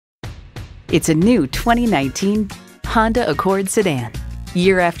It's a new 2019 Honda Accord sedan.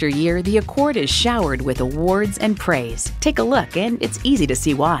 Year after year, the Accord is showered with awards and praise. Take a look and it's easy to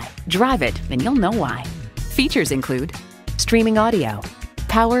see why. Drive it and you'll know why. Features include streaming audio,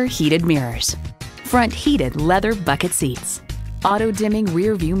 power heated mirrors, front heated leather bucket seats, auto-dimming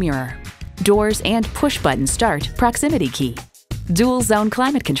rear view mirror, doors and push-button start proximity key, dual zone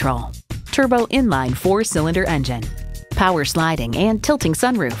climate control, turbo inline 4-cylinder engine, power sliding and tilting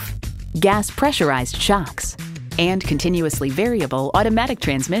sunroof, gas pressurized shocks, and continuously variable automatic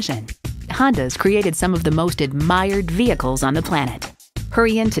transmission. Honda's created some of the most admired vehicles on the planet.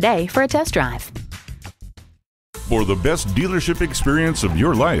 Hurry in today for a test drive. For the best dealership experience of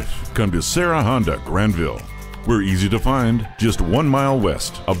your life, come to Sarah Honda, Grandville. We're easy to find, just 1 mile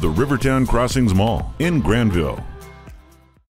west of the Rivertown Crossings Mall in Grandville.